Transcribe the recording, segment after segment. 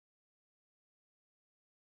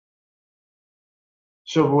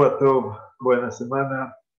Shavua Tov, buena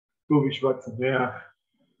semana, Tu Bishvat Sameach.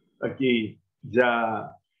 Aquí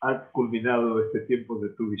ya ha culminado este tiempo de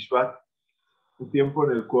Tu Bishvat, un tiempo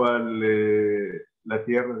en el cual la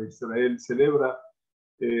tierra de Israel celebra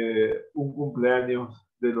un cumpleaños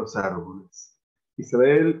de los árboles.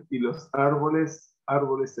 Israel y los árboles,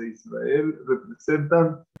 árboles de Israel,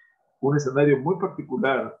 representan un escenario muy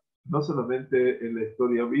particular, no solamente en la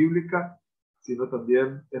historia bíblica, sino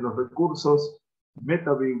también en los recursos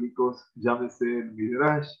metabíblicos, llámese el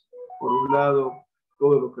Midrash, por un lado,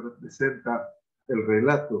 todo lo que representa el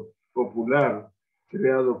relato popular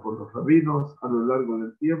creado por los rabinos a lo largo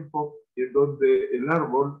del tiempo, y en donde el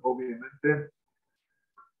árbol, obviamente,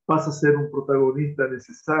 pasa a ser un protagonista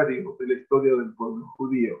necesario de la historia del pueblo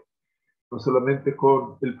judío, no solamente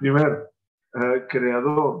con el primer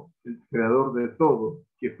creador, el creador de todo,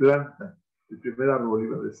 que planta el primer árbol,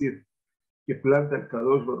 iba a decir, que planta el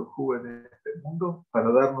Kadosh Baruj Hu en este mundo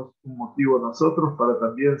para darnos un motivo a nosotros, para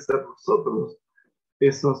también ser nosotros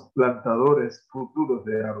esos plantadores futuros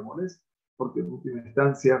de árboles, porque en última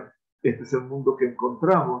instancia este es el mundo que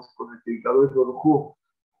encontramos con el que el Kadosh Baruj Hu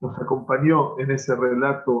nos acompañó en ese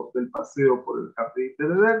relato del paseo por el jardín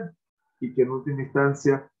del Edén, y que en última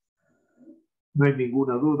instancia no hay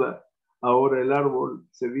ninguna duda, ahora el árbol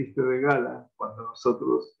se viste de gala cuando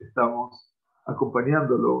nosotros estamos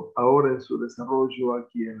acompañándolo ahora en su desarrollo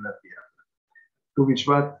aquí en la tierra. Tu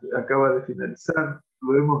Bishvat acaba de finalizar,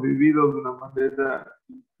 lo hemos vivido de una manera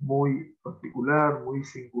muy particular, muy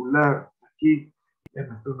singular, aquí en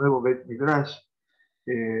nuestro nuevo Bet Midrash,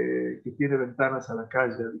 que tiene ventanas a la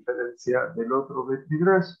calle, a diferencia del otro Bet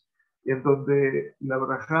Midrash, y en donde la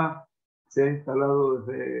Brajá se ha instalado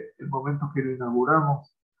desde el momento que lo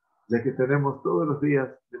inauguramos, ya que tenemos todos los días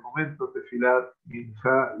de momento Tefilat,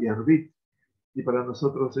 Minjá y Arbit, y para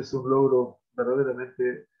nosotros es un logro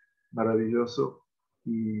verdaderamente maravilloso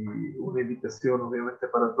y una invitación obviamente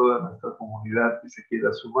para toda nuestra comunidad que se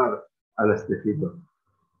quiera sumar a las Tefilot.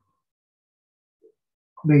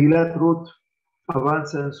 Meguilat Ruth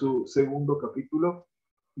avanza en su segundo capítulo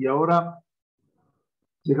y ahora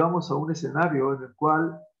llegamos a un escenario en el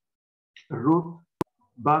cual Ruth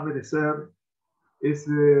va a merecer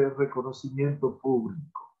ese reconocimiento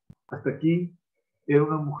público. Hasta aquí era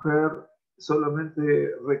una mujer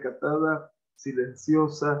solamente recatada,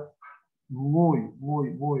 silenciosa, muy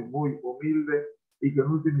humilde, y que en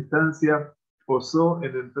última instancia osó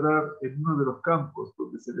en entrar en uno de los campos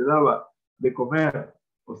donde se le daba de comer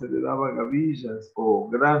o se le daba gavillas o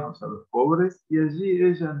granos a los pobres, y allí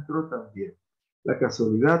ella entró también. La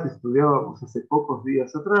casualidad, estudiábamos hace pocos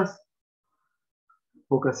días atrás,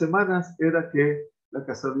 pocas semanas, era que la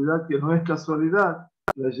casualidad que no es casualidad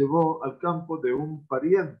la llevó al campo de un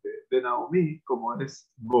pariente de Naomi, como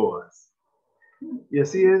es Boaz. Y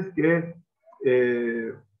así es que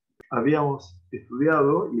habíamos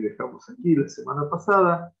estudiado y dejamos aquí la semana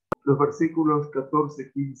pasada los versículos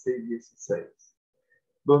 14, 15 y 16,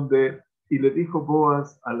 donde, y le dijo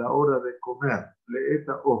Boaz a la hora de comer,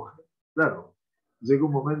 leeta hoja. Claro, llega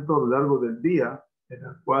un momento a lo largo del día en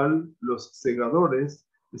el cual los segadores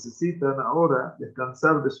necesitan ahora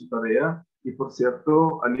descansar de su tarea y, por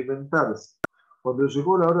cierto, alimentarse. Cuando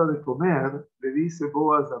llegó la hora de comer, le dice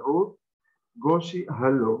Boaz a Ruth: Goshi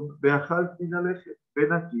halom beachal minaleje,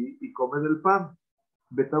 ven aquí y come del pan,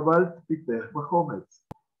 betabalt pitech bajometz,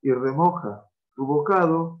 y remoja tu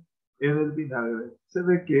bocado en el vinagre. Se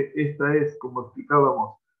ve que esta es, como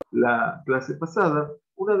explicábamos la clase pasada,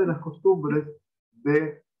 una de las costumbres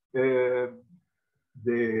eh,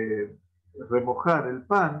 de remojar el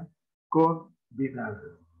pan con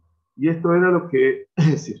vinagre. Y esto era lo que,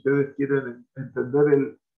 si ustedes quieren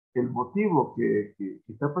entender el motivo que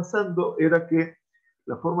está pasando, era que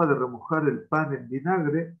la forma de remojar el pan en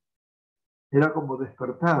vinagre era como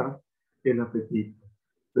despertar el apetito.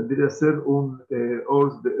 Tendría que ser un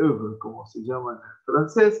hors d'oeuvre, como se llama en el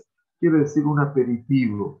francés, quiere decir un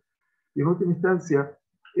aperitivo. Y en última instancia,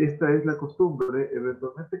 esta es la costumbre,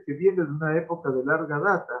 eventualmente, que viene de una época de larga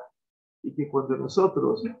data, y que cuando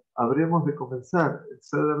nosotros habremos de comenzar el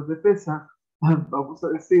Seder de Pesach, vamos a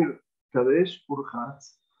decir Kadesh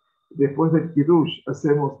Purhatz, después del Kiddush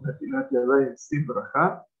hacemos Netilat Yadayim sin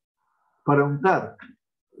Brajá, para untar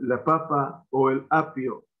la papa o el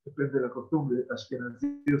apio, depende de la costumbre,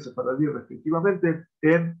 ashkenazí o sefaradí respectivamente,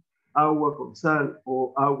 en agua con sal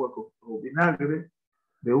o agua con vinagre,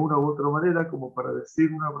 de una u otra manera, como para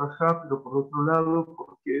decir una brajá, pero por otro lado,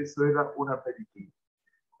 porque eso era un aperitivo.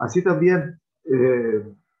 Así también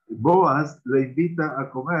Boaz le invita a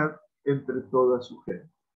comer entre toda su gente.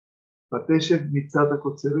 Pateshet mitzata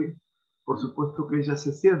kotzeri. Por supuesto que ella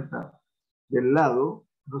se sienta del lado,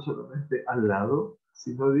 no solamente al lado,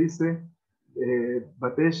 sino dice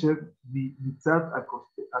Batesher Mitzat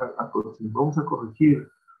Akosim. Vamos a corregir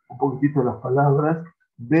un poquitito las palabras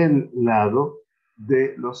del lado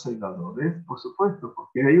de los segadores, por supuesto,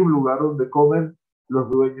 porque hay un lugar donde comen los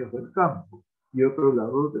dueños del campo y otro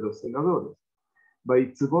lado de los segadores.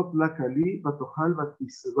 Baitzvot la Kali Batohal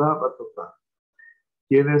Batisba Batotá.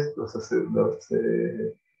 Quienes los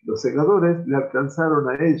segadores le alcanzaron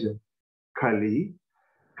a ella. Kali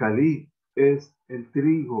es el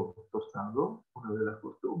trigo tostado, una de las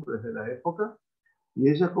costumbres de la época, y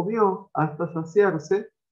ella comió hasta saciarse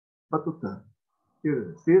Batotá. Quiere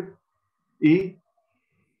decir, y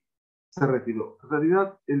se retiró. En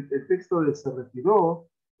realidad, el texto de se retiró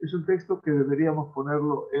es un texto que deberíamos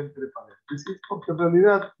ponerlo entre paréntesis, porque en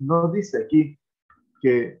realidad no dice aquí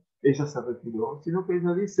que ella se retiró, sino que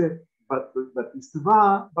ella dice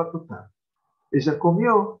Batisba Batotá. Ella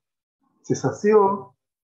comió, se sació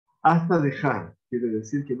hasta dejar. Quiere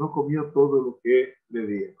decir que no comió todo lo que le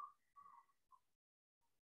dieron.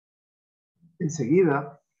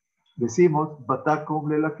 Enseguida decimos Batakom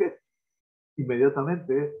Lelaket.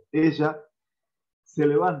 Inmediatamente ella se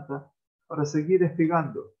levanta para seguir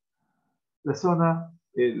espigando. La zona,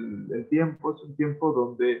 el tiempo es un tiempo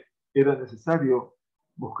donde era necesario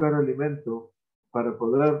buscar alimento para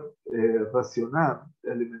poder racionar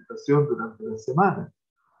la alimentación durante la semana.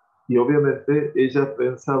 Y obviamente ella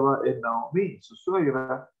pensaba en Naomi, su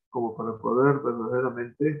suegra, como para poder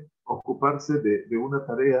verdaderamente ocuparse de una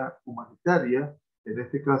tarea humanitaria, en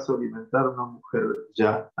este caso alimentar a una mujer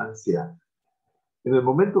ya anciana. En el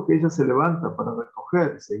momento que ella se levanta para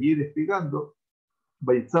recoger y seguir espigando,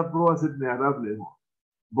 Boaz et Mearab lemo.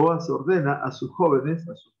 Boaz ordena a sus jóvenes,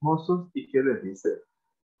 a sus mozos, y ¿qué les dice?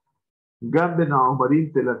 Gamben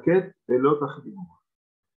Naomarim telaket pelot ajlimu.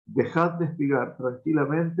 Dejad de espigar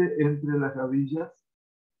tranquilamente entre las gavillas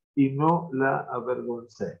y no la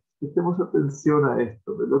avergoncéis. Prestemos atención a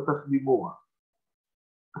esto, pelot ajlimu.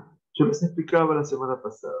 Yo les explicaba la semana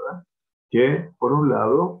pasada que, por un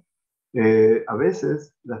lado, a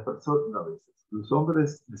veces las personas, los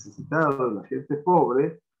hombres necesitados, la gente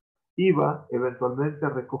pobre, iba eventualmente a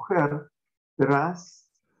recoger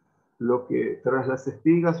tras las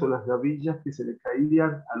espigas o las gavillas que se le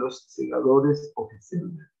caían a los segadores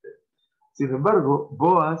oficialmente. Sin embargo,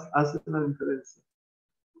 Boaz hace una diferencia,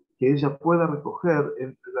 que ella pueda recoger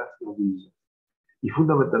entre las gavillas. Y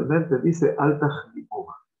fundamentalmente dice, alta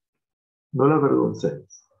jalimuja, no la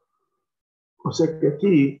avergoncéis. O sea que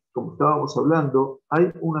aquí, como estábamos hablando,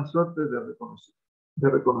 hay una suerte de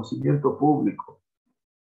reconocimiento público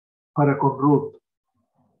para con Ruth.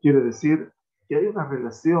 Quiere decir que hay una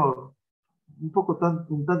relación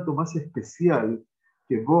un tanto más especial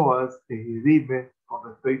que Boaz esgrime con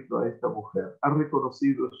respecto a esta mujer. Ha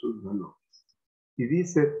reconocido sus valores. Y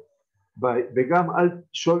dice, Begam al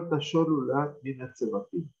sholta shorula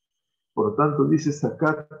minatzebatim. Por lo tanto, dice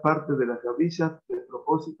sacar parte de las gavillas de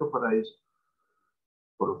propósito para ella.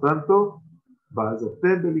 Por lo tanto,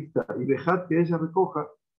 y dejad que ella recoja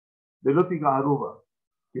velotiga aruba,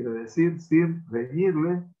 quiere decir sin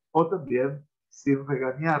reñirle o también sin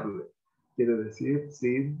regañarle, quiere decir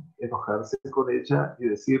sin enojarse con ella y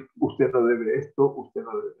decir usted no debe esto, usted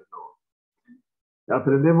no debe lo.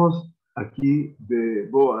 Aprendemos aquí de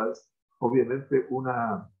Boaz, obviamente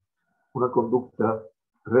una conducta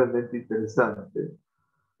realmente interesante.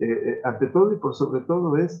 Ante todo y por sobre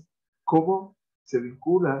todo es cómo se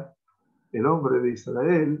vincula el hombre de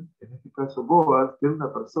Israel, en este caso Boaz, que era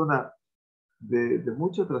una persona de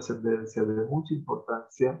mucha trascendencia, de mucha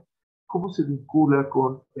importancia, cómo se vincula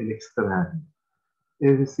con el extraño.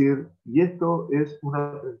 Es decir, y esto es un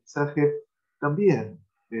aprendizaje también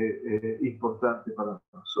importante para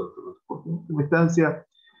nosotros, porque en última instancia,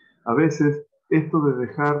 a veces esto de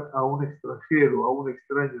dejar a un extranjero, a un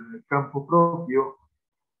extraño en el campo propio,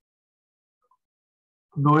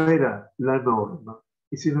 no era la norma.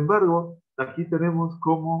 Y sin embargo, aquí tenemos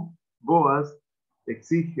cómo Boaz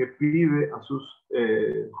exige, pide a sus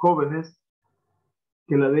jóvenes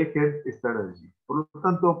que la dejen estar allí. Por lo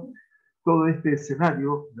tanto, todo este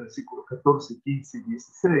escenario, versículos 14, 15 y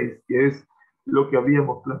 16, que es lo que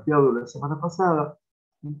habíamos planteado la semana pasada,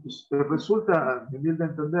 resulta, a mi humilde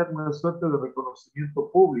entender, una suerte de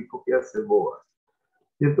reconocimiento público que hace Boaz.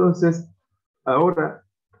 Y entonces, ahora,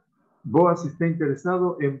 Boaz está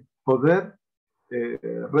interesado en poder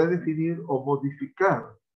redefinir o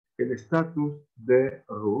modificar el estatus de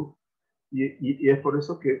Ruth, y es por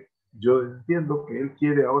eso que yo entiendo que él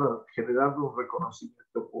quiere ahora generarle un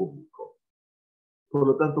reconocimiento público. Por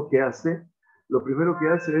lo tanto, ¿qué hace? Lo primero que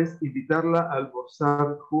hace es invitarla a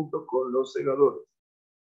almorzar junto con los segadores.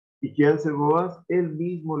 ¿Y qué hace Boaz? Él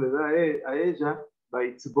mismo le da a ella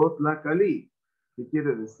Baitzbot la Kali. ¿Qué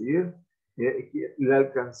quiere decir? Le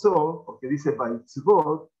alcanzó, porque dice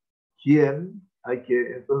Baitzbot, ¿quién?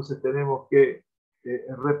 Entonces tenemos que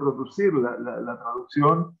reproducir la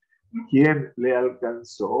traducción, ¿quién le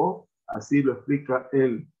alcanzó? Así lo explica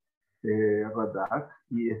el Radak,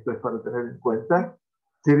 y esto es para tener en cuenta,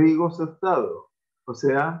 trigo tostado. O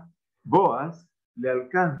sea, Boaz le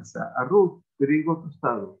alcanza a Ruth trigo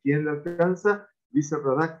tostado. ¿Quién le alcanza? Dice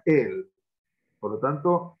Radak, él. Por lo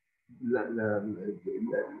tanto,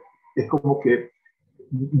 es como que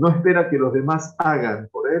no espera que los demás hagan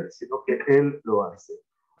por él, sino que él lo hace.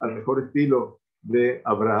 Al mejor estilo de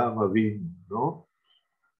Abraham Avinu, ¿no?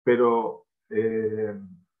 Pero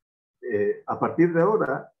a partir de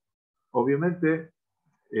ahora, obviamente,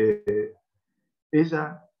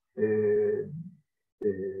 ella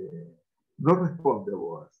no responde a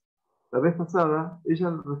Boaz. La vez pasada, ella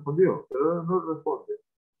respondió, pero ahora no responde.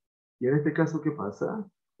 Y en este caso, ¿qué pasa?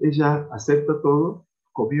 Ella acepta todo,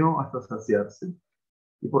 comió hasta saciarse,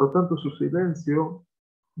 y por lo tanto su silencio,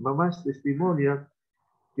 mamás testimonia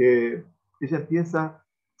que ella empieza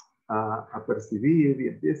a percibir y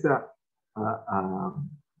empieza a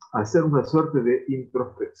hacer una suerte de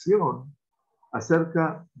introspección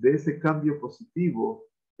acerca de ese cambio positivo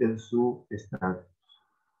en su estado.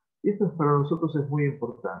 Y esto para nosotros es muy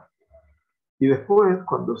importante. Y después,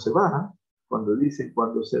 cuando se va, cuando dicen,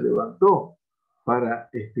 cuando se levantó para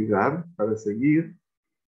espigar, para seguir,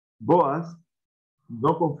 Boaz,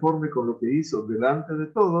 no conforme con lo que hizo delante de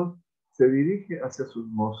todos, se dirige hacia sus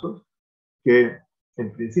mozos, que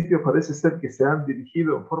en principio parece ser que se han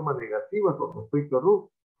dirigido en forma negativa con respecto a Ruth,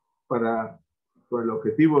 con el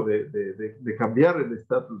objetivo de cambiar el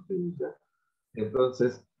estatus de ella.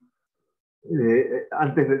 Entonces,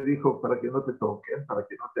 antes le dijo para que no te toquen, para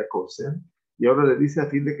que no te acosen, y ahora le dice a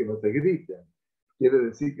fin de que no te griten. Quiere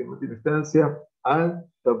decir que en última instancia, al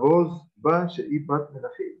tavoz bash y bat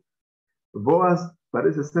melachim. Boaz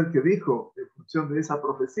parece ser que dijo, en función de esa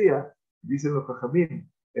profecía, dicen los Jajamim,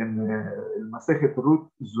 en el Masejet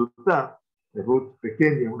Ruth Zutá, de Ruth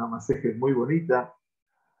pequeña, una Masejet muy bonita,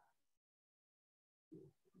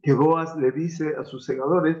 que Boaz le dice a sus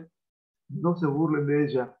segadores, no se burlen de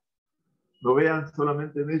ella, no vean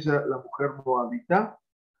solamente en ella la mujer moabita,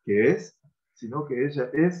 que es, sino que ella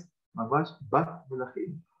es Mamash Bat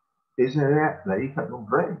Melachim. Ella era la hija de un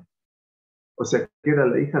rey. O sea, que era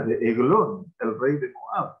la hija de Eglón, el rey de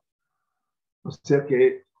Moab. O sea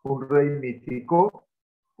que un rey mítico,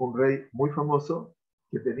 un rey muy famoso,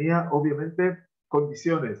 que tenía obviamente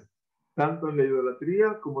condiciones, tanto en la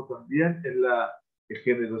idolatría como también en la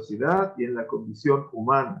generosidad y en la condición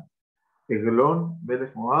humana. Eglón,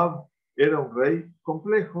 Melech Moab, era un rey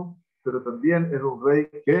complejo, pero también era un rey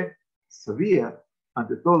que sabía,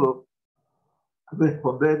 ante todo,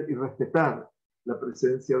 responder y respetar la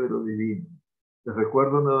presencia de lo divino. Les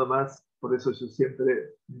recuerdo nada más, por eso yo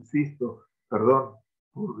siempre insisto, perdón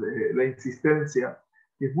por la insistencia,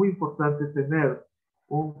 que es muy importante tener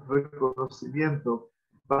un reconocimiento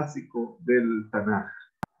básico del Tanaj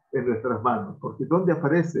en nuestras manos, porque ¿dónde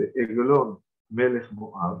aparece Eglón, Melech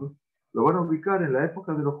Moab? Lo van a ubicar en la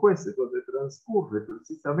época de los jueces, donde transcurre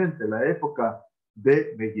precisamente la época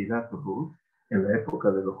de Meguilat Ruth, en la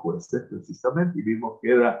época de los jueces, precisamente, y vimos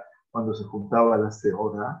que era cuando se juntaba la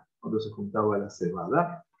cebada, cuando se juntaba la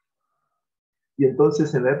cebada. Y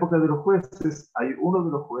entonces, en la época de los jueces, hay uno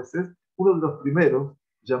de los jueces, uno de los primeros,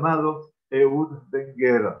 llamado Ehud Ben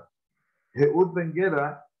Gera. Ehud Ben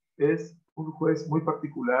Gera es un juez muy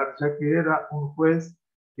particular, ya que era un juez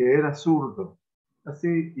que era zurdo.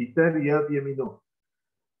 Así, Iter Yad Yeminó.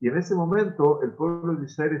 Y en ese momento el pueblo de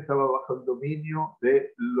Israel estaba bajo el dominio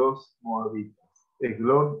de los moabitas,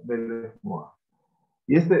 Eglón Melech Moab.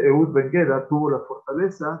 Y este Ehud Ben Gera tuvo la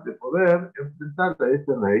fortaleza de poder enfrentar a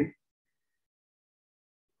este rey,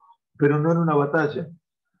 pero no en una batalla,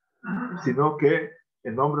 sino que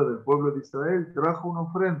en nombre del pueblo de Israel trajo una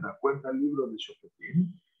ofrenda. Cuenta el libro de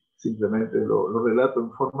Shofetim, simplemente lo relato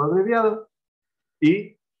en forma abreviada,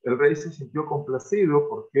 y el rey se sintió complacido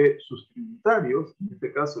porque sus tributarios, en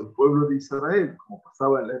este caso el pueblo de Israel, como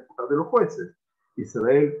pasaba en la época de los jueces,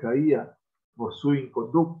 Israel caía por su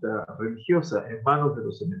inconducta religiosa en manos de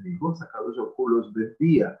los enemigos, Akadosh Baruj Hu los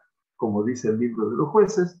vendía, como dice el libro de los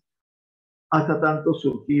jueces, hasta tanto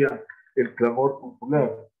surgía el clamor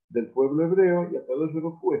popular del pueblo hebreo, y Akadosh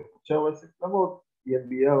Baruj Hu escuchaba ese clamor y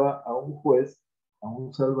enviaba a un juez, a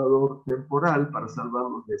un salvador temporal para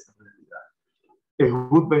salvarlos de esa realidad.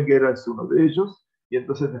 Ehud Ben Gera es uno de ellos, y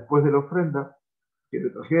entonces después de la ofrenda que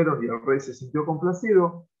le trajeron y el rey se sintió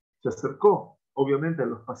complacido, se acercó obviamente a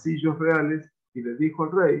los pasillos reales y le dijo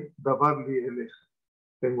al rey, Davarli el eje,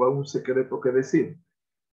 tengo algún secreto que decir.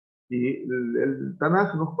 Y el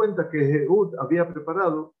Tanaj nos cuenta que Ehud había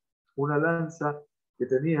preparado una lanza que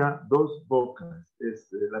tenía dos bocas. Es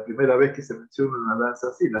la primera vez que se menciona una lanza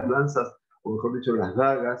así. Las lanzas, o mejor dicho, las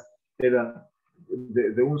dagas, eran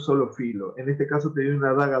de un solo filo. En este caso tenía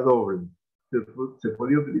una daga doble. Se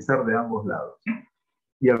podía utilizar de ambos lados.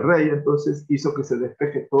 Y el rey entonces hizo que se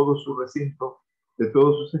despeje todo su recinto de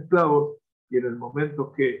todos sus esclavos, y en el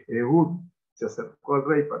momento que Ehud se acercó al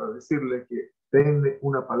rey para decirle que tenle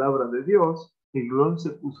una palabra de Dios, Eglón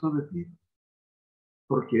se puso de pie.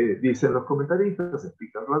 Porque dicen los comentaristas,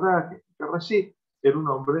 explica Radak, explica Rashi, era un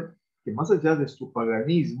hombre que más allá de su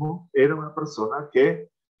paganismo, era una persona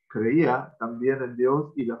que creía también en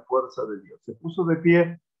Dios y la fuerza de Dios. Se puso de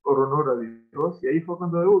pie por honor a Dios, y ahí fue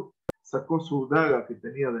cuando Ehud sacó su daga que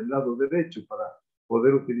tenía del lado derecho para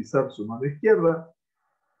poder utilizar su mano izquierda,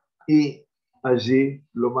 y allí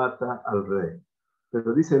lo mata al rey.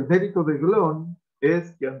 Pero dice, el mérito de Eglón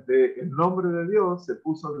es que ante el nombre de Dios se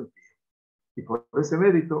puso de pie. Y por ese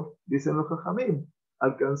mérito, dicen los Jajamim,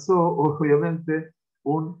 alcanzó obviamente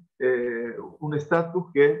un estatus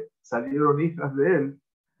que salieron hijas de él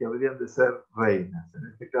que habrían de ser reinas. En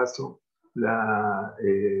este caso, la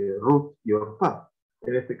Ruth y Orpá.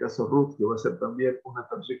 En este caso, Ruth, que va a ser también una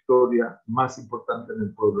trayectoria más importante en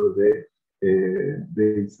el pueblo de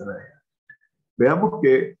Israel. Veamos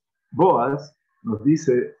que Boaz nos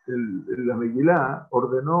dice, la Meguilá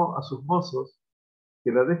ordenó a sus mozos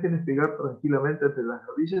que la dejen espigar tranquilamente entre las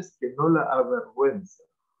gavillas, que no la avergüenza.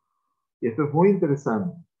 Y esto es muy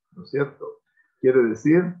interesante, ¿no es cierto? Quiere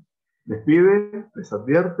decir, les pide, les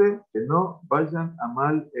advierte que no vayan a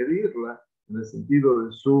mal herirla en el sentido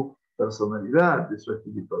de su personalidad, de su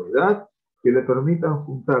espiritualidad, que le permitan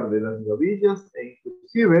juntar de las gavillas, e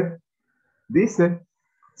inclusive dice,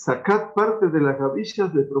 sacad parte de las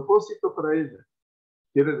gavillas de propósito para ella.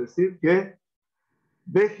 Quiere decir que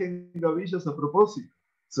dejen gavillas a propósito.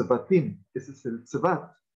 Tzebatim, ese es el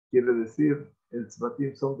tzebat, quiere decir, el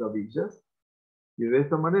tzebatim son gavillas, y de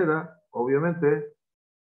esta manera, obviamente,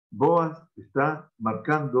 Boaz está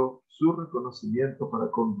marcando su reconocimiento para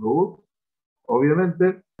con Ruth,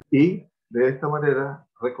 obviamente, y de esta manera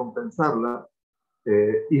recompensarla,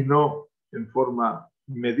 y no en forma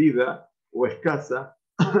medida o escasa,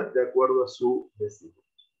 de acuerdo a su deseo.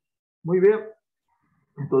 Muy bien.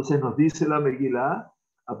 Entonces nos dice la Meguilá,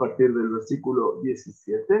 a partir del versículo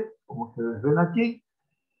 17, como ustedes ven aquí,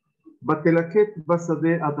 Batelaket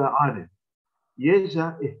basade ada'ane, y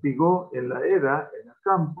ella espigó en la era, en el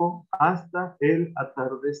campo, hasta el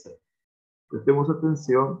atardecer. Prestemos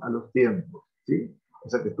atención a los tiempos, ¿sí? O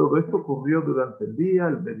sea que todo esto ocurrió durante el día,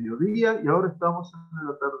 el mediodía, y ahora estamos en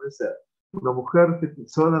el atardecer. Una mujer que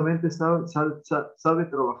solamente sabe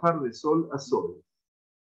trabajar de sol a sol.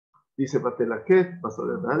 Dice Batelaket,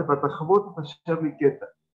 Batajabot, Tasherriqueta.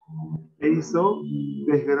 E hizo,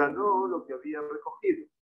 desgranó lo que había recogido.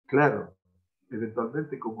 Claro,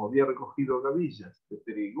 eventualmente, como había recogido gavillas de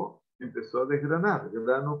trigo, empezó a desgranar,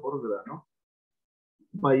 grano por grano.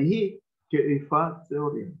 Vayí que eifá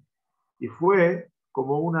seorim. Y fue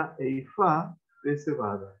como una eifá de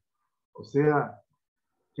cebada. O sea,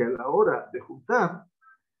 que a la hora de juntar,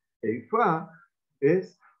 eifá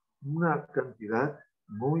es una cantidad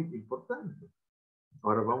muy importante.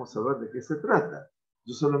 Ahora vamos a ver de qué se trata.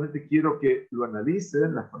 Yo solamente quiero que lo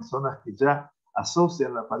analicen las personas que ya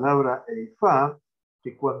asocian la palabra eifá,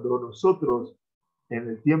 que cuando nosotros en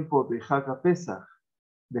el tiempo de Haga Pesach,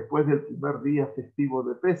 después del primer día festivo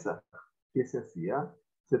de Pesach, ¿qué se hacía?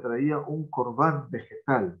 Se traía un corbán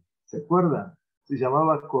vegetal. ¿Se acuerdan? Se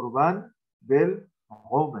llamaba corbán del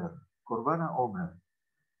Omer, corbán a Omer.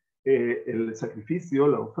 El sacrificio,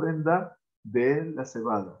 la ofrenda de la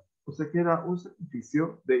cebada. O sea que era un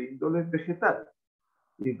sacrificio de índole vegetal.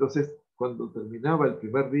 Y entonces, cuando terminaba el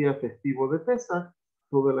primer día festivo de Pesach,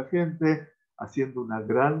 toda la gente, haciendo una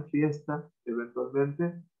gran fiesta,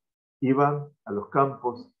 eventualmente, iban a los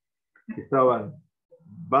campos que estaban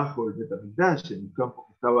bajo el Bet Hamikdash, en los campos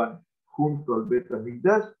que estaban junto al Bet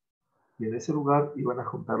Hamikdash, y en ese lugar iban a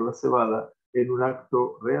juntar la cebada en un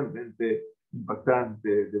acto realmente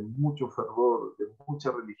impactante, de mucho fervor, de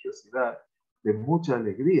mucha religiosidad, de mucha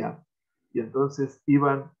alegría. Y entonces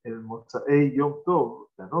iban el Motzei Yom Tov,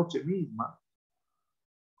 la noche misma,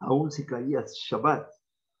 aún si caía Shabbat,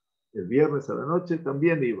 el viernes a la noche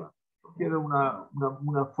también iban, porque era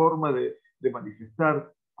una forma de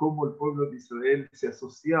manifestar cómo el pueblo de Israel se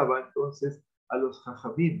asociaba entonces a los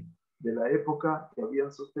Jajamim de la época, que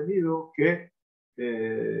habían sostenido que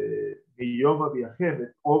Yom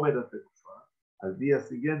Viajemet, al día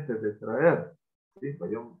siguiente de traer ¿sí?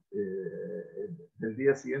 El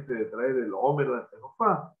día siguiente de traer el Omer de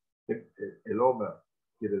Tenofá, el Omer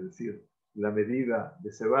quiere decir la medida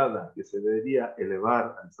de cebada que se debería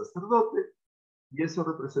elevar al sacerdote, y eso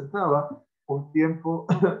representaba un tiempo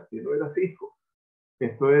que no era fijo.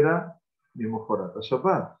 Esto era Mimojorat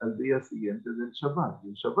Shabbat, al día siguiente del Shabbat. Y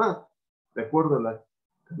el Shabbat, de acuerdo a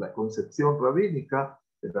la concepción rabínica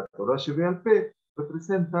de la Torah Shebe'al Peh,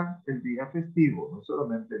 representan el día festivo, no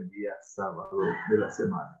solamente el día sábado de la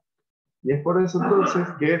semana. Y es por eso entonces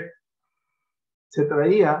que se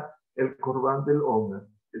traía el Corbán del Omer,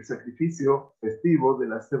 el sacrificio festivo de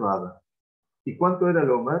la cebada. ¿Y cuánto era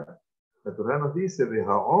el Omer? La Torah nos dice, de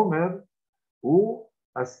Omer u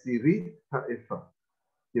asirit ha'efa.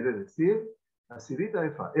 Quiere decir, asirit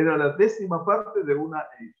ha'efa. Era la 10ª parte de una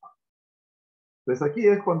efa. Entonces aquí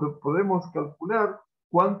es cuando podemos calcular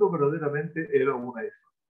cuánto verdaderamente era una efa.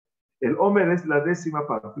 El Omer es la 10ª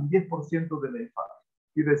parte, un 10% de la efa.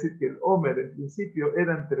 Quiere decir que el Omer en principio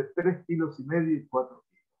era entre 3,5 kilos y 4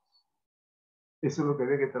 kilos. Eso es lo que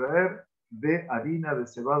había que traer de harina de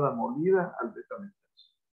cebada molida al betamentash.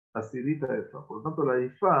 Asirit ha'efa. Por lo tanto, la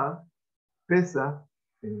efa pesa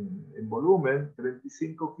en volumen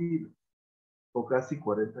 35 kilos o casi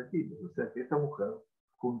 40 kilos. O sea que esta mujer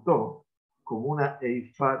juntó como una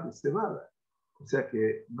eifá de cebada. O sea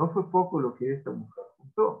que no fue poco lo que esta mujer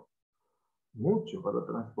juntó, mucho para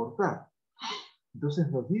transportar.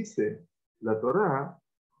 Entonces nos dice la Torá,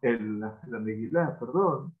 la Meguilat,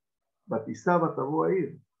 perdón, batizaba Tabó a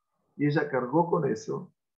ir. Y ella cargó con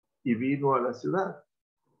eso y vino a la ciudad.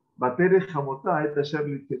 Batere jamotá et asher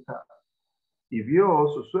liteta. Y vio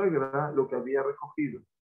su suegra lo que había recogido.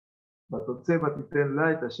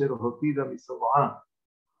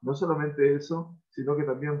 No solamente eso, sino que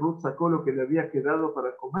también Ruth sacó lo que le había quedado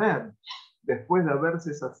para comer, después de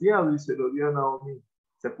haberse saciado, y se lo dio a Naomi.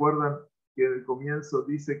 ¿Se acuerdan que en el comienzo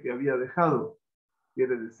dice que había dejado?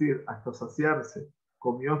 Quiere decir, hasta saciarse.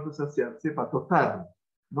 Comió hasta saciarse, para total.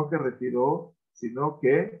 No que retiró, sino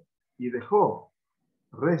que, y dejó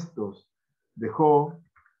restos, dejó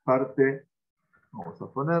parte, vamos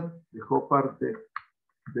a poner, dejó parte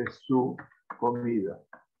de su comida.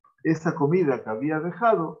 Esa comida que había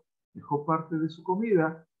dejado, dejó parte de su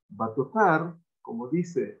comida, va a tocar, como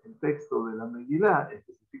dice el texto de la Meguilá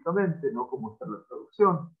específicamente, no como está la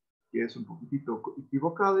traducción, que es un poquitito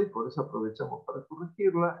equivocada y por eso aprovechamos para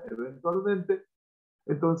corregirla eventualmente.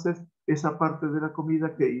 Entonces, esa parte de la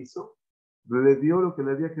comida que hizo, le dio lo que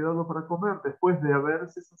le había quedado para comer después de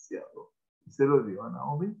haberse saciado y se lo dio a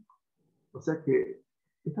Naomi. O sea que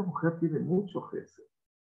esta mujer tiene mucho gesed.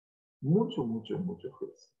 Mucho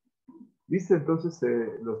gesed. Dice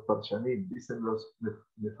entonces los Parshanim, dicen los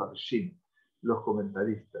Mefarshim, los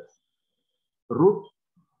comentaristas. Ruth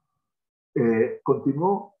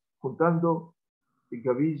continuó juntando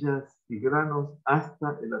gavillas y granos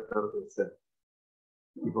hasta el atardecer.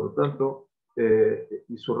 Y por lo tanto,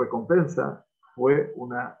 y su recompensa fue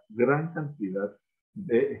una gran cantidad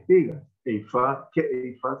de espigas. Eifá, que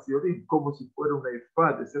Eifá Siorim, como si fuera una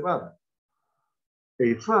Eifá de cebada.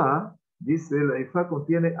 Eifá, dice, la Eifá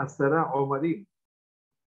contiene Asara Omarim.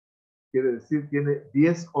 Quiere decir, tiene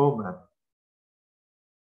 10 Omer.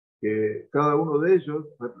 Que cada uno de ellos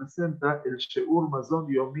representa el Sheur Mazon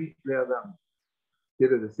Yomi Le Adam.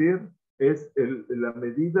 Quiere decir, es la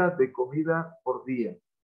medida de comida por día.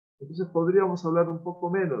 Entonces podríamos hablar un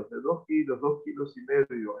poco menos, de 2 kilos, 2,5 kilos. En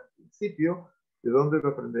principio, ¿de dónde lo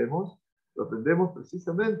aprendemos? Lo aprendemos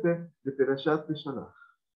precisamente de Perashat Beshalach,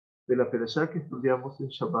 de la Perashá que estudiamos en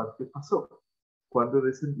Shabbat que pasó, cuando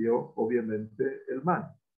descendió, obviamente, el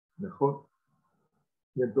man. Mejor.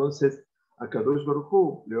 Y entonces, a Kadosh Baruj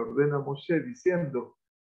Hu le ordena a Moshe diciendo,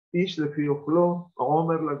 Ish lefi ochlo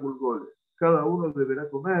Omer la Gulgole. Cada uno deberá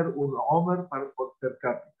comer un Omer por per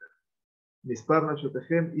cápita.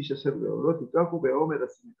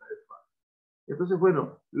 Entonces,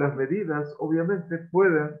 bueno, las medidas obviamente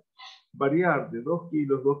pueden variar de 2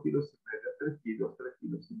 kilos, 2,5 kilos, a 3 kilos, 3,5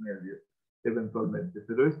 kilos, eventualmente.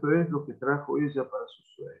 Pero esto es lo que trajo ella para su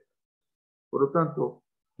suegra. Por lo tanto,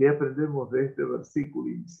 ¿qué aprendemos de este versículo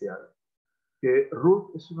inicial? Que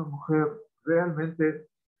Ruth es una mujer realmente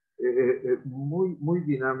muy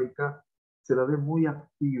dinámica, se la ve muy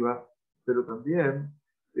activa, pero también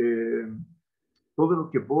todo lo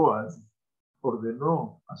que Boaz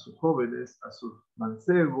ordenó a sus jóvenes, a sus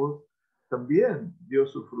mancebos, también dio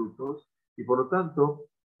sus frutos, y por lo tanto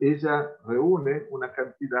ella reúne una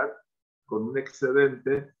cantidad con un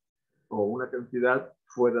excedente o una cantidad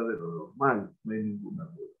fuera de lo normal, no hay ninguna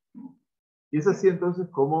duda. Y es así entonces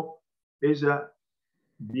como ella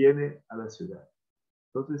viene a la ciudad.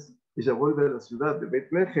 Entonces ella vuelve a la ciudad de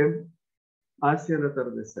Betlehem hacia el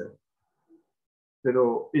atardecer.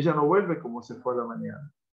 Pero ella no vuelve como se fue a la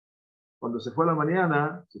mañana. Cuando se fue a la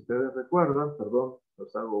mañana, si ustedes recuerdan, perdón,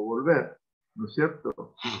 los hago volver, ¿no es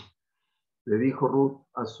cierto? Le dijo Ruth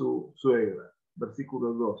a su suegra,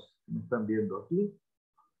 versículo 2, que me están viendo aquí: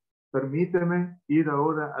 permíteme ir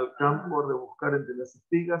ahora al campo a rebuscar entre las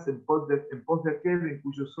espigas en pos de aquel en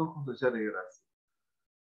cuyos ojos hallaré gracia.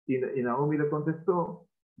 Y Naomi le contestó: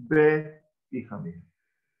 ve, hija mía.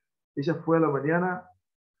 Ella fue a la mañana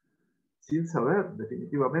sin saber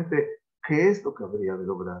definitivamente qué es lo que habría de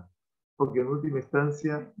lograr, porque en última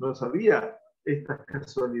instancia no sabía estas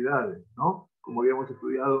casualidades, ¿no? Como habíamos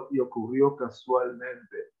estudiado, y ocurrió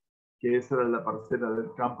casualmente que esa era la parcela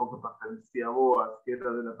del campo que pertenecía a Boaz, que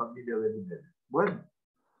era de la familia de Enero. Bueno,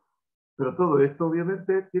 pero todo esto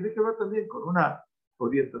obviamente tiene que ver también con una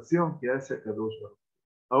orientación que hace a Kadosh.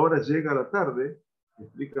 Ahora llega la tarde,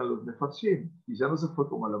 explican los Mefarshim, y ya no se fue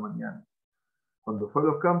como a la mañana. Cuando fue a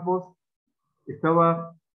los campos,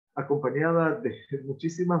 estaba acompañada de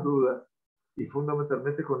muchísimas dudas y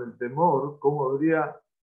fundamentalmente con el temor cómo habría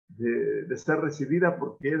de ser recibida,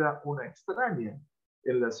 porque era una extraña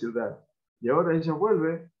en la ciudad. Y ahora ella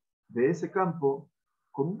vuelve de ese campo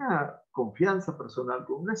con una confianza personal,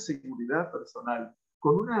 con una seguridad personal,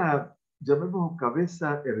 con una, llamémoslo,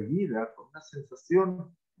 cabeza erguida, con una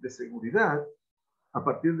sensación de seguridad a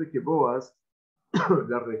partir de que Boaz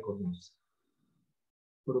la reconoce.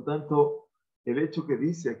 Por lo tanto, el hecho que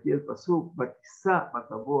dice aquí el pasuk, Batizá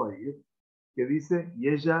Bataboair, que dice, y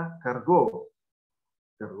ella cargó.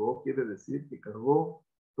 Cargó quiere decir que cargó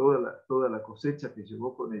toda la cosecha que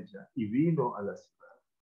llevó con ella y vino a la ciudad.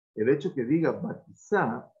 El hecho que diga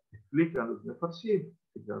Batizá, explican los Mefarshim,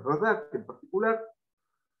 el Radak en particular,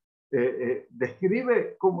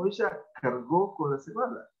 describe cómo ella cargó con la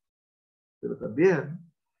cebada. Pero también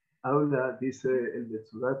habla, dice el de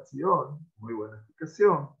Destrucción, muy buena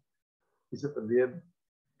explicación, ella también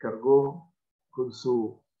cargó con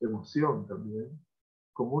su emoción también,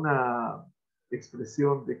 como una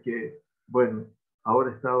expresión de que, bueno,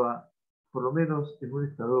 ahora estaba por lo menos en un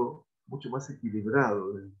estado mucho más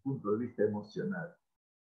equilibrado desde el punto de vista emocional.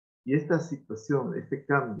 Y esta situación, este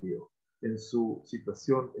cambio en su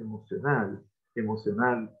situación emocional,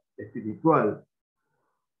 espiritual,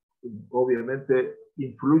 obviamente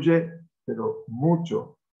influye, pero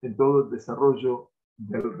mucho, en todo el desarrollo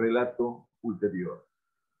del relato ulterior.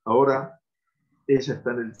 Ahora, ella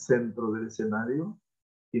está en el centro del escenario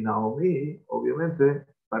y Naomi, obviamente,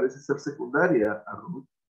 parece ser secundaria a Ruth.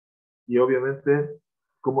 Y obviamente,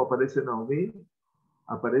 ¿cómo aparece Naomi?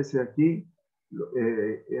 Aparece aquí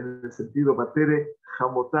en el sentido patere,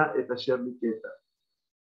 jamotá et asher liketa.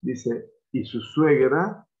 Dice, y su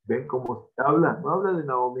suegra, ven cómo habla, no habla de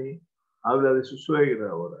Naomi, habla de su suegra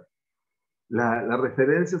ahora. La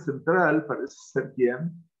referencia central parece ser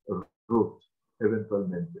 ¿quién? Ruth,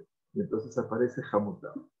 eventualmente. Y entonces aparece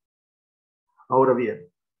Hamutá. Ahora bien,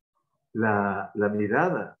 la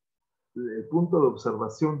mirada, el punto de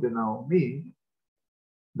observación de Naomi,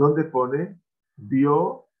 donde pone,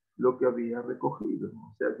 vio lo que había recogido.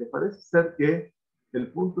 O sea, que parece ser que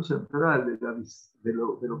el punto central de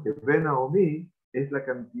lo que ve Naomi es la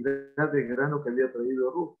cantidad de grano que había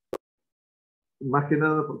traído Ruth. Más que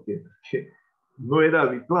nada porque no era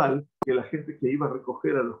habitual que la gente que iba a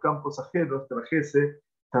recoger a los campos ajenos trajese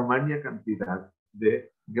tamaña cantidad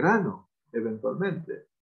de grano, eventualmente.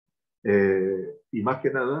 Y más que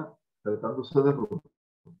nada, tratándose de Ruth,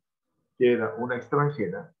 que era una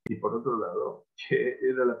extranjera, y por otro lado, que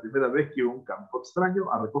era la primera vez que iba a un campo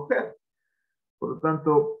extraño a recoger. Por lo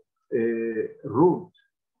tanto, Ruth,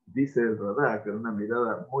 dice el Radak, que era una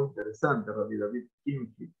mirada muy interesante, Rabbi David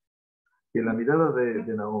Kimchi, que la mirada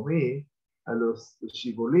de Naomi a los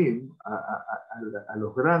shibolim, a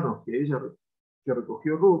los granos que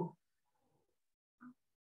recogió Ruth,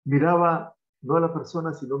 miraba no a la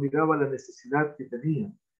persona, sino miraba la necesidad que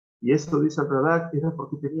tenía. Y eso, dice el Radak, era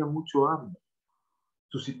porque tenía mucho hambre.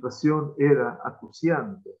 Su situación era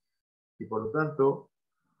acuciante. Y por lo tanto,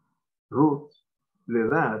 Ruth le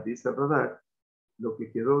da, dice el Radak, lo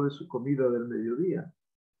que quedó de su comida del mediodía.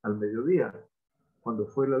 Al mediodía, cuando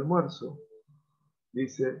fue el almuerzo,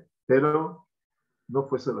 dice, pero no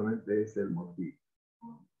fue solamente ese el motivo.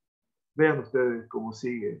 Vean ustedes cómo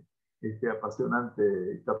sigue este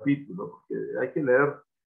apasionante capítulo, porque hay que leer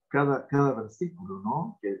cada versículo,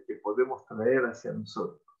 ¿no? que podemos traer hacia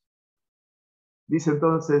nosotros. Dice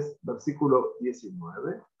entonces, versículo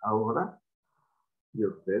 19, ahora, y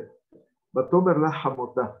usted, Batomer la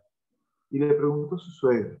Hamotá, y le preguntó a su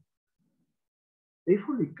suegra,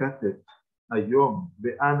 Eifulikatet ayom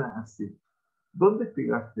de Ana así, ¿dónde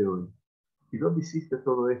espigaste hoy? ¿Y dónde hiciste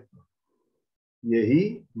todo esto?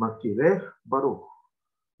 Yehi Makirech Baruch.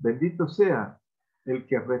 Bendito sea el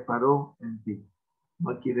que reparó en ti.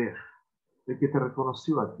 Makirech, el que te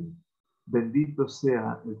reconoció a ti. Bendito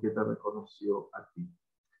sea el que te reconoció a ti.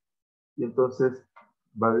 Y entonces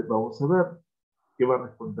vamos a ver qué va a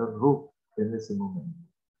responder Ruth en ese momento.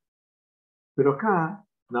 Pero acá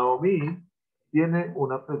Naomi tiene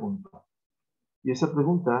una pregunta. Y esa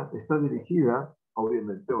pregunta está dirigida,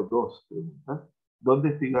 obviamente, o dos preguntas. ¿Dónde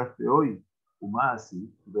espigaste hoy,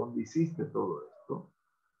 Umasi? ¿Dónde hiciste todo esto?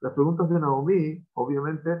 Las preguntas de Naomi,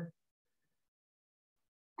 obviamente,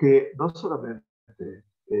 que no solamente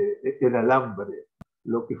el alambre,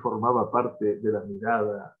 lo que formaba parte de la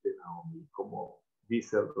mirada de Naomi, como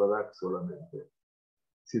dice el Radak solamente,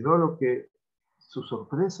 sino lo que su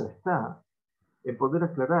sorpresa está en poder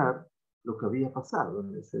aclarar lo que había pasado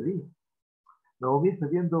en ese día. Naomi está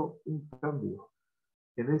viendo un cambio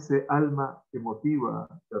en ese alma emotiva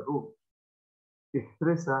de Ruth, que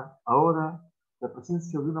expresa ahora la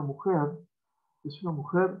presencia de una mujer, que es una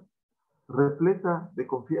mujer repleta de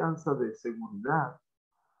confianza, de seguridad,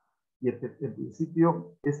 y en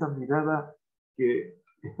principio esa mirada que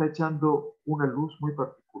está echando una luz muy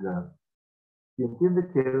particular. Y entiende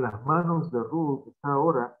que en las manos de Ruth está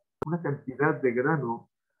ahora una cantidad de grano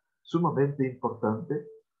sumamente importante,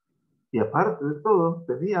 y aparte de todo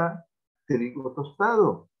tenía trigo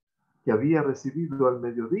tostado que había recibido al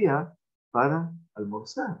mediodía para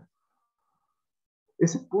almorzar.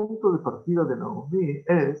 Ese punto de partida de Naomi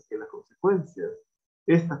es que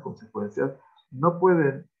estas consecuencias, no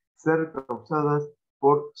pueden ser causadas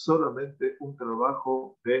por solamente un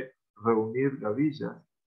trabajo de reunir gavillas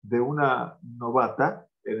de una novata,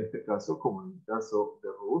 en este caso, como en el caso de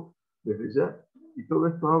Ruth, desde ya. Y todo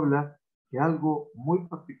esto habla que algo muy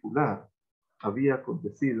particular había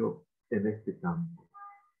acontecido en este campo.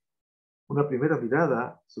 Una primera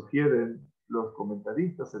mirada sugieren los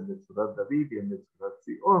comentaristas en el Surat David y en el Surat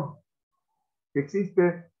Sion, que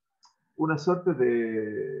existe una suerte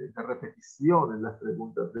de repetición en las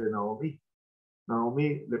preguntas de Naomi.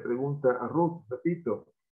 Naomi le pregunta a Ruth, repito,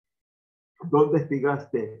 ¿dónde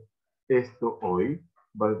espigaste esto hoy?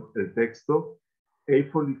 Va el texto,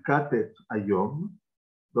 Eifolikatet Ayom,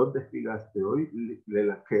 ¿dónde espigaste hoy?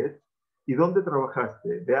 Lelaket. ¿Y dónde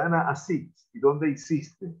trabajaste? De Ana Asit. ¿Y dónde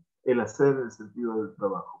hiciste el hacer en el sentido del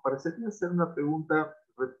trabajo? Parecería ser una pregunta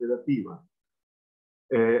reiterativa.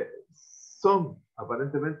 Son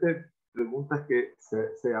aparentemente preguntas que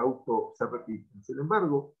se repiten. Sin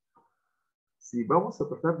embargo, si vamos a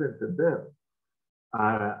tratar de entender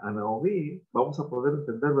a Naomi, vamos a poder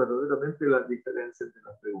entender verdaderamente la diferencia entre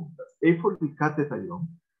las preguntas.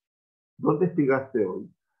 ¿Dónde espigaste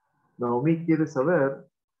hoy? Naomi quiere saber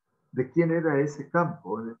de quién era ese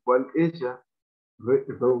campo en el cual ella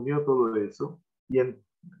reunió todo eso y en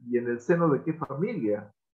el seno de qué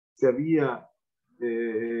familia se había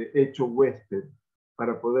hecho huésped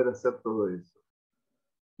para poder hacer todo eso.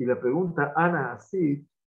 Y la pregunta, Ana, así,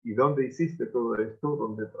 ¿y dónde hiciste todo esto?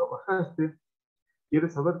 ¿Dónde trabajaste? Quiere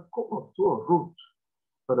saber cómo actuó Ruth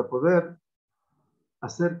para poder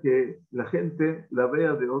hacer que la gente la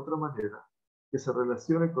vea de otra manera, que se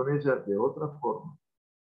relacione con ella de otra forma.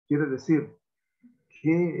 Quiere decir,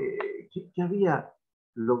 ¿qué había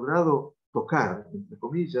logrado tocar, entre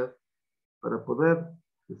comillas, para poder,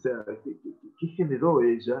 o sea, ¿qué generó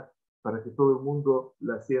ella para que todo el mundo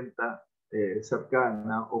la sienta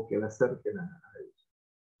cercana o que la acerquen a ella?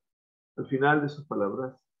 Al final de sus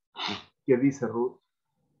palabras, ¿qué dice Ruth?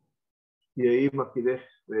 Yehi Makidech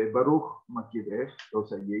Baruch Makidech, o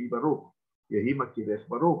sea, Yehi Baruch, Yehi Makidech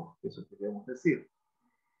Baruch, eso queríamos decir.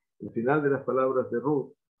 El final de las palabras de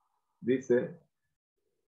Ruth dice,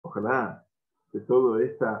 ojalá que toda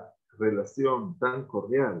esta relación tan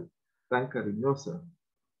cordial, tan cariñosa,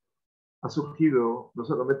 ha surgido no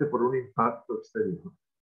solamente por un impacto exterior,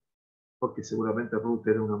 porque seguramente Ruth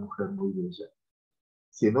era una mujer muy bella,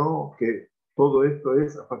 sino que todo esto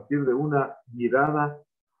es a partir de una mirada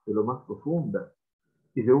de lo más profunda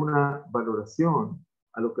y de una valoración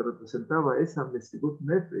a lo que representaba esa Mesigut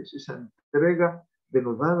Nefesh, esa entrega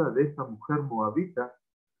denodada de esta mujer moabita,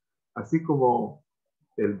 así como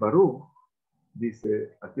el Baruch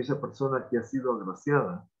dice, aquella persona que ha sido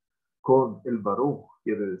agraciada con el Baruch,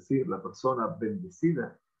 quiere decir la persona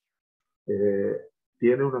bendecida,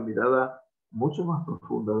 tiene una mirada mucho más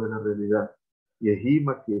profunda de la realidad. Yehi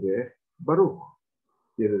Makireh Baruch,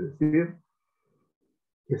 quiere decir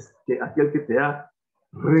que aquel que te ha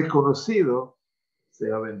reconocido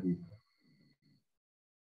sea bendito.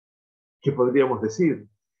 ¿Qué podríamos decir?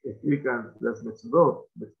 Explican las Metzudot,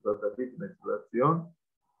 Destrucción,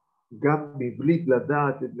 Gam Miblit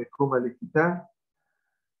Ladat et Mekom Alekita,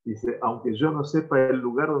 Dice, aunque yo no sepa el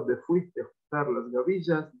lugar donde fuiste a juntar las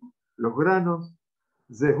gavillas, los granos,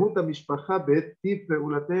 Zehuta Mishpacha Bet Tip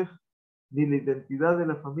Regulatej, ni la identidad de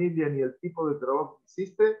la familia, ni el tipo de trabajo que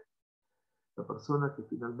hiciste, la persona que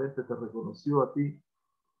finalmente te reconoció a ti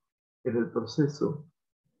en el proceso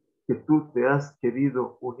que tú te has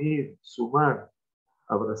querido unir, sumar,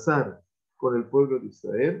 abrazar con el pueblo de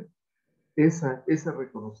Israel, ese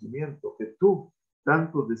reconocimiento que tú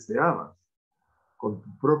tanto deseabas con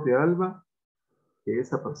tu propia alma, que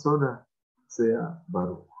esa persona sea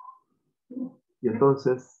Baruch. Y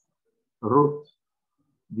entonces Ruth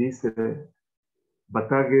dice,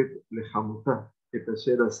 Bataged lejamuta,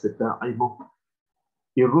 etashera seta aimo.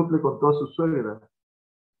 Y Ruth le contó a su suegra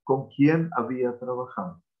con quién había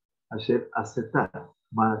trabajado. Ayer aceptar,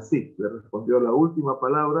 Maasí, le respondió la última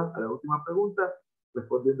palabra, a la última pregunta,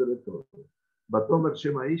 respondiéndole todo. Batomer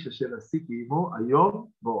Shemaish ayer asiki imo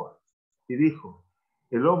ayom Boaz. Y dijo,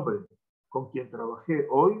 el hombre con quien trabajé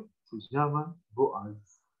hoy se llama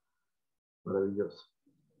Boaz. Maravilloso.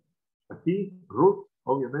 Aquí Ruth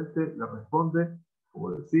obviamente le responde,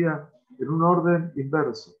 como decía, en un orden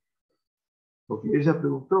inverso. Porque ella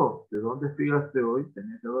preguntó, ¿de dónde espigaste hoy?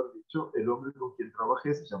 Tenía que haber dicho, el hombre con quien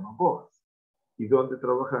trabajé se llama Boaz. ¿Y dónde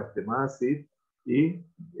trabajaste? Maasid, y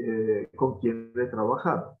con quién he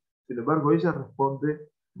trabajado. Sin embargo, ella responde,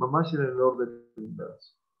 mamás en el orden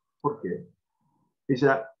inverso. ¿Por qué?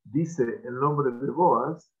 Ella dice el nombre de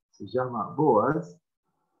Boaz, se llama Boaz.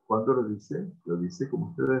 ¿Cuándo lo dice? Lo dice,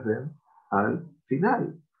 como ustedes ven, al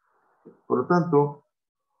final. Por lo tanto,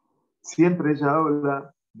 siempre ella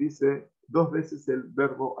habla, dice 2 veces el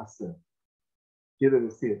verbo hacer. Quiere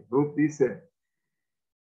decir, Ruth dice,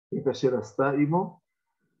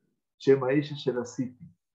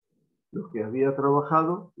 lo que había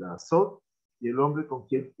trabajado, la azot, y el hombre con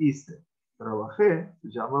quien hice. Trabajé, se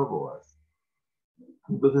llama Boaz.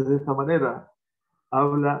 Entonces, de esta manera,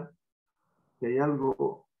 habla que hay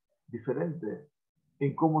algo diferente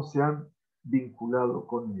en cómo se han vinculado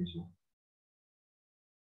con ello.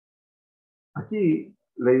 Aquí,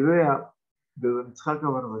 la idea de Don Yitzhak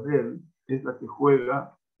Abarbanel es la que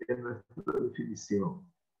juega en nuestra definición.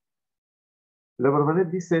 La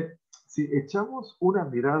Abarbanel dice, si echamos una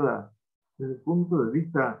mirada desde el punto de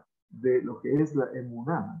vista de lo que es la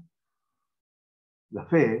emuná, la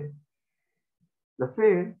fe,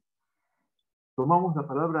 tomamos la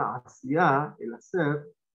palabra asiá, el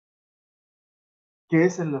hacer, que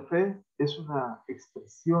es en la fe, es una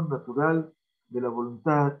expresión natural de la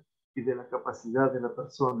voluntad y de la capacidad de la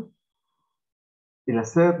persona. El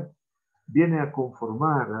hacer viene a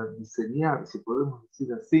conformar, a diseñar, si podemos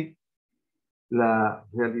decir así, la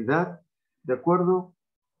realidad de acuerdo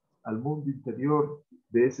al mundo interior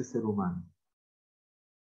de ese ser humano.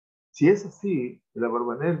 Si es así, el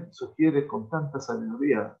Abarbanel sugiere con tanta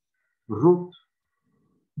sabiduría, Ruth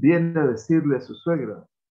viene a decirle a su suegra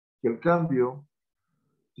que el cambio,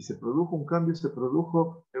 si se produjo un cambio, se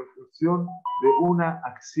produjo en función de una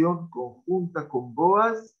acción conjunta con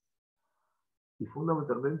Boaz y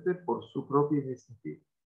fundamentalmente por su propia iniciativa.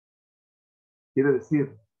 Quiere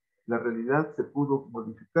decir, la realidad se pudo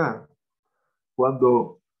modificar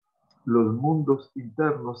cuando los mundos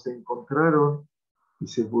internos se encontraron y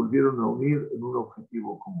se volvieron a unir en un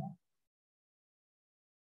objetivo común.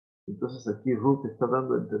 Entonces aquí Ruth está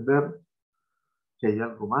dando a entender que hay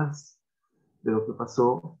algo más de lo que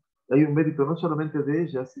pasó. Hay un mérito no solamente de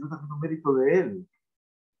ella, sino también un mérito de él,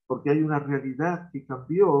 porque hay una realidad que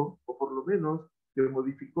cambió, o por lo menos que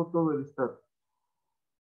modificó todo el estado.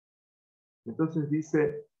 Entonces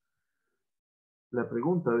dice, la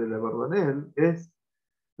pregunta de la Barbanel es,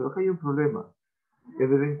 pero acá hay un problema.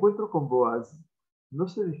 En el encuentro con Boaz no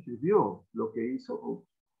se describió lo que hizo Ruth.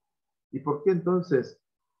 ¿Y por qué entonces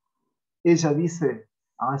ella dice,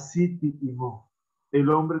 así timo, el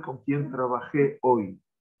hombre con quien trabajé hoy?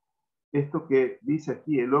 Esto que dice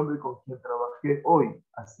aquí, el hombre con quien trabajé hoy,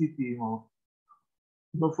 así timo,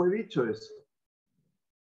 no fue dicho eso.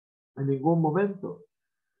 En ningún momento.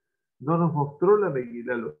 No nos mostró la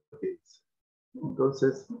Meguilat lo que hizo.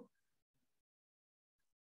 Entonces,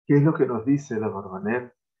 ¿qué es lo que nos dice la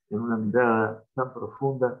Barbanel en una mirada tan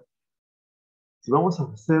profunda? Si vamos a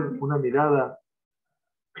hacer una mirada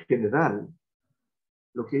general,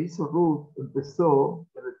 lo que hizo Ruth empezó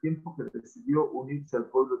en el tiempo que decidió unirse al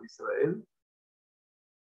pueblo de Israel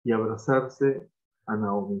y abrazarse a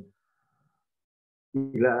Naomi.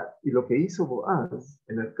 Y lo que hizo Boaz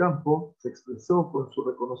en el campo se expresó con su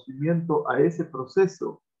reconocimiento a ese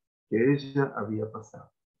proceso que ella había pasado.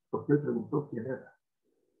 Porque él preguntó quién era.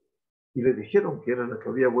 Y le dijeron que era la que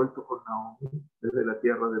había vuelto con Naomi desde la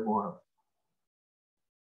tierra de Moab.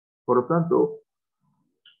 Por lo tanto,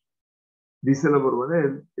 Dice la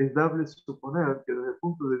Borbanel, es dable suponer que desde el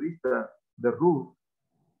punto de vista de Ruth,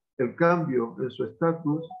 el cambio en su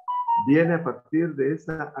estatus viene a partir de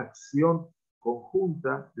esa acción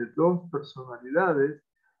conjunta de dos personalidades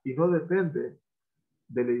y no depende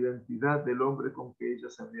de la identidad del hombre con que ella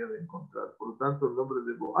se había de encontrar. Por lo tanto, el nombre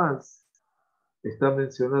de Boaz está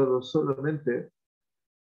mencionado solamente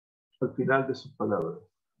al final de sus palabras.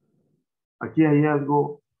 Aquí hay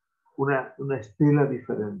algo, una estela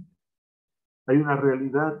diferente. Hay una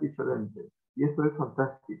realidad diferente. Y esto es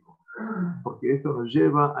fantástico, porque esto nos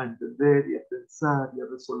lleva a entender y a pensar y a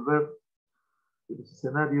resolver que los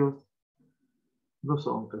escenarios no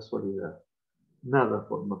son casualidad. Nada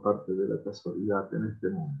forma parte de la casualidad en este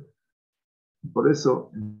mundo. Y por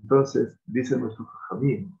eso, entonces, dice nuestro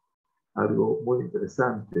Jajamín, algo muy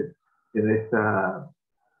interesante en esta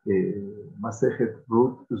Masejet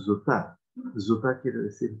Ruth Zutá. Zutá quiere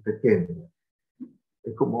decir pequeña.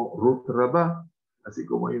 Es como Ruth Rabá, así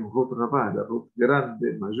como hay un Ruth Rabá, la Ruth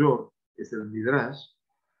grande, mayor, es el Midrash.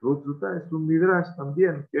 Ruth Zutá es un Midrash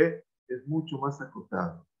también que es mucho más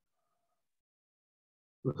acotado.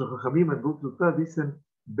 Nuestros Jajamim en Ruth Zutá dicen,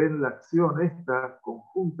 ven la acción esta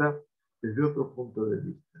conjunta desde otro punto de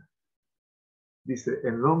vista. Dice,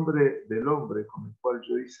 el nombre del hombre con el cual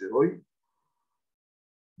yo hice hoy,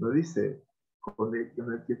 no dice con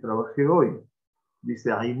el que trabajé hoy,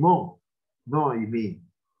 dice Aimó, no Aimí,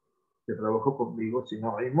 que trabajó conmigo,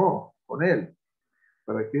 sino Aimó, con él.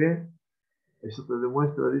 ¿Para qué? Eso te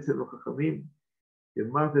demuestra, dicen los Jajamim, que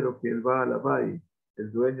más de lo que el Baal Abai,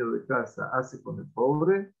 el dueño de casa, hace con el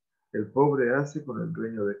pobre hace con el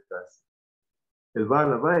dueño de casa. El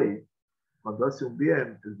Baal Abai, cuando hace un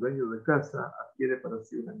bien, el dueño de casa adquiere para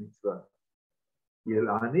sí una mitzvah. Y el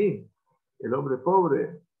Ani, el hombre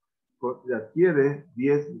pobre, adquiere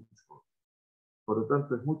 10 mitzvot. Por lo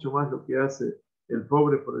tanto, es mucho más lo que hace el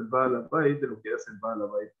pobre por el Baal Abai de lo que hace el Baal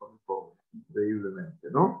Abai por el pobre. Increíblemente,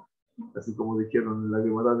 ¿no? Así como dijeron en la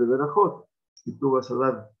Gemara de Berajot, si tú vas a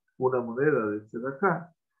dar una moneda de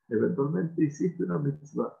tzedakah, eventualmente hiciste una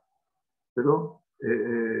mitzvah, pero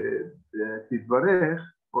titvarej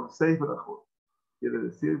por 6 brajot. Quiere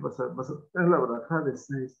decir, vas a tener la braja de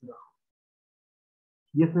 6 brajot.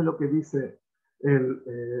 Y esto es lo que dice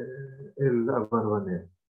el Abarbanel.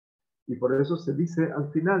 Y por eso se dice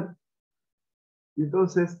al final. Y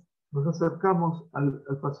entonces nos acercamos al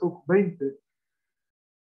pasuk 20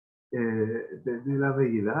 de la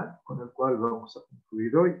Meguilat, con el cual vamos a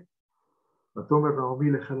concluir hoy. Matomer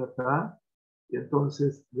Naomi lejalatá, y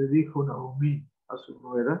entonces le dijo Naomi a su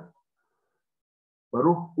nuera,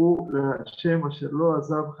 Baruch hu Hashem asher lo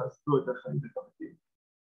azab hasdo et hachaim betamtim.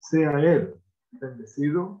 Sea él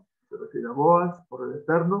bendecido, se refiere a Boaz, por el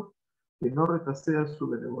Eterno, que no retasea su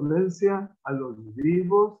benevolencia a los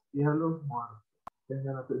vivos y a los muertos.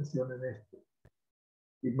 Tengan atención en esto.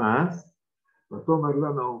 Y más, Matomer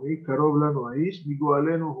la Naomi, Karob la Noaish, Migo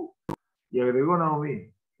Alenu. Y agregó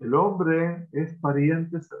Naomi, el hombre es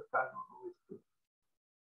pariente cercano nuestro,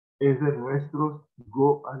 es de nuestros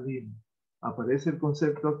Goalim. Aparece el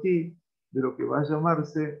concepto aquí de lo que va a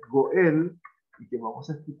llamarse Goel y que vamos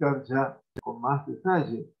a explicar ya con más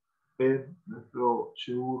detalle en nuestro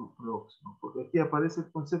Shur próximo, porque aquí aparece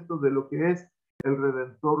el concepto de lo que es el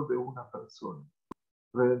redentor de una persona.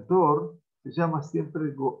 Redentor se llama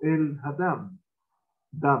siempre Goel Hadam,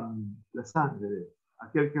 Dam, la sangre.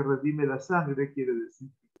 Aquel que redime la sangre quiere decir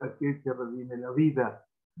aquel que redime la vida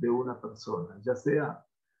de una persona, ya sea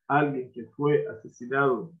alguien que fue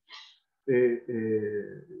asesinado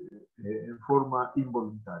en forma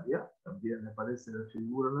involuntaria, también aparece la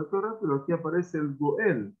figura en la Torah, pero aquí aparece el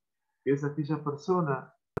Goel, que es aquella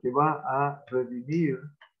persona que va a redimir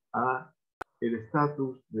a el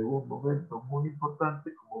estatus de un momento muy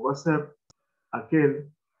importante, como va a ser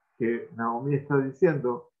aquel que Naomi está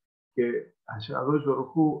diciendo que Hashadosh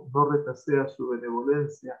Baruj Hu no retasea su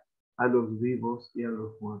benevolencia a los vivos y a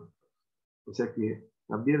los muertos. O sea que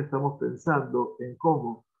también estamos pensando en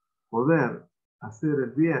cómo poder hacer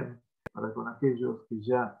el bien para con aquellos que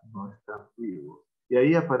ya no están vivos. Y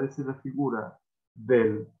ahí aparece la figura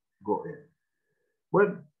del Goel.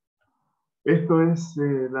 Bueno, esto es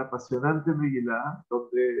la apasionante Meguilá,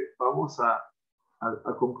 donde vamos a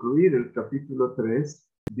concluir el capítulo 3,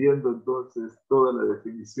 viendo entonces toda la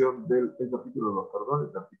definición del capítulo 2, perdón,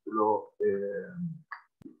 el capítulo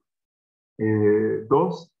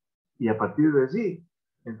 2, y a partir de allí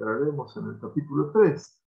entraremos en el capítulo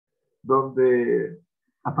 3, donde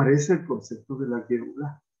aparece el concepto de la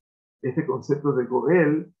Geulá. Este concepto de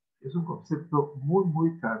Goel es un concepto muy,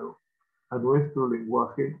 muy caro a nuestro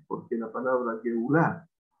lenguaje, porque la palabra Geulá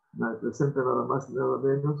presenta nada más y nada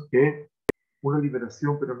menos que una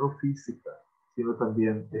liberación, pero no física, sino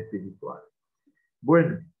también espiritual.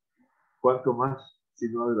 Bueno, cuanto más,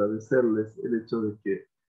 sino agradecerles el hecho de que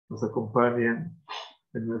nos acompañen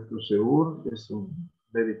en nuestro Sheur. Es un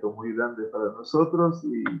mérito muy grande para nosotros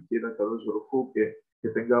y quiera Kadosh Baruj Hu que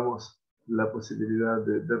tengamos la posibilidad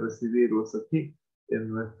de recibirlos aquí en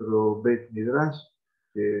nuestro Beit Midrash,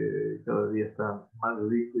 que cada día está más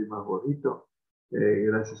lindo y más bonito,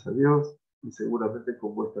 gracias a Dios, y seguramente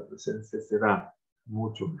con vuestra presencia será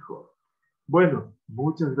mucho mejor. Bueno,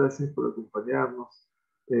 muchas gracias por acompañarnos.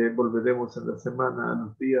 Volveremos en la semana a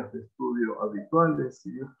los días de estudio habituales,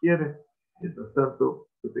 si Dios quiere. Mientras tanto,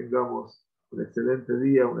 que tengamos un excelente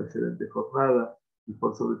día, una excelente jornada y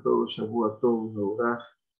por sobre todo, Shavua Tov Mevorach,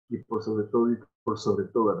 y por sobre todo y por sobre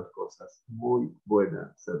todas las cosas, muy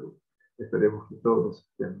buena salud. Esperemos que todos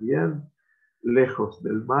estén bien, lejos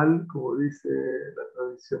del mal, como dice la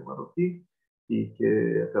tradición marroquí, y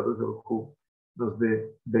que a través del Hu nos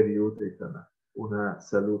dé Beriut y Taná, una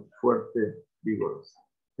salud fuerte, vigorosa.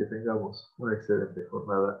 Que tengamos una excelente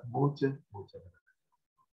jornada. Muchas gracias.